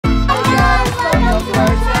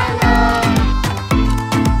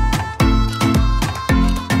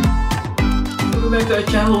our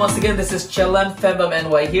channel. Once again, this is Chelan Fembam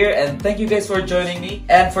NY here, and thank you guys for joining me.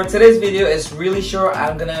 And for today's video, it's really short.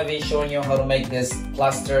 I'm gonna be showing you how to make this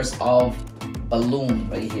clusters of balloon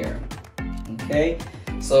right here. Okay,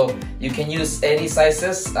 so you can use any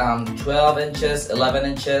sizes, 12 inches, 11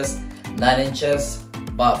 inches, 9 inches,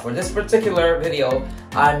 but for this particular video,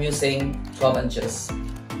 I'm using 12 inches.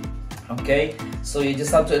 Okay, so you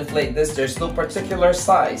just have to inflate this. There's no particular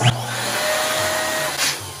size.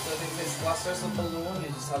 Clusters of balloon, you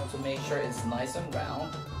just have to make sure it's nice and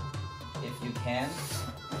round, if you can.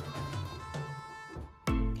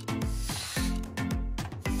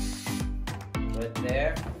 Right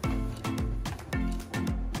there.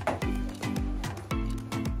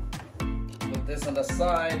 Put this on the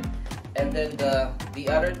side, and then the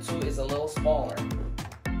other two is a little smaller.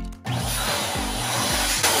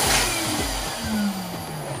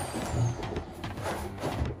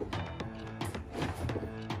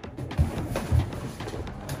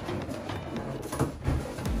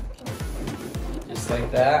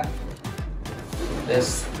 Like that.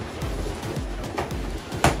 This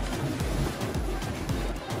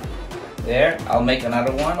there. I'll make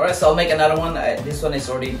another one. Alright, so I'll make another one. This one is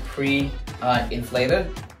already inflated.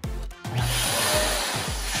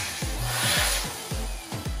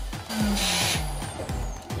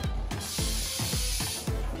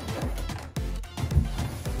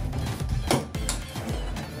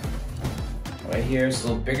 Right here,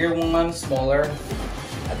 so bigger one, smaller.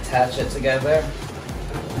 Attach it together.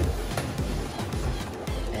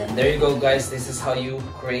 And there you go, guys. This is how you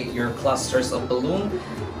create your clusters of balloon.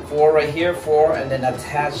 4 right here, 4, and then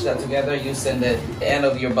attach that together using the end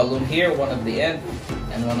of your balloon here, one of the end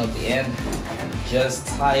and one of the end, and just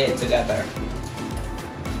tie it together.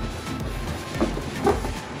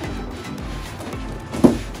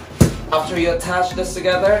 After you attach this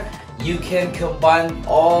together, you can combine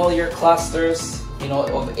all your clusters, you know,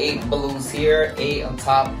 of 8 balloons here, 8 on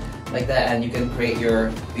top, like that, and you can create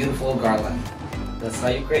your beautiful garland. That's how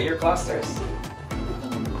you create your clusters.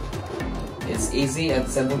 It's easy and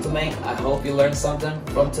simple to make. I hope you learned something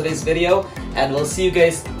from today's video, and we'll see you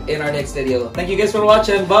guys in our next video. Thank you guys for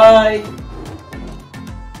watching. Bye!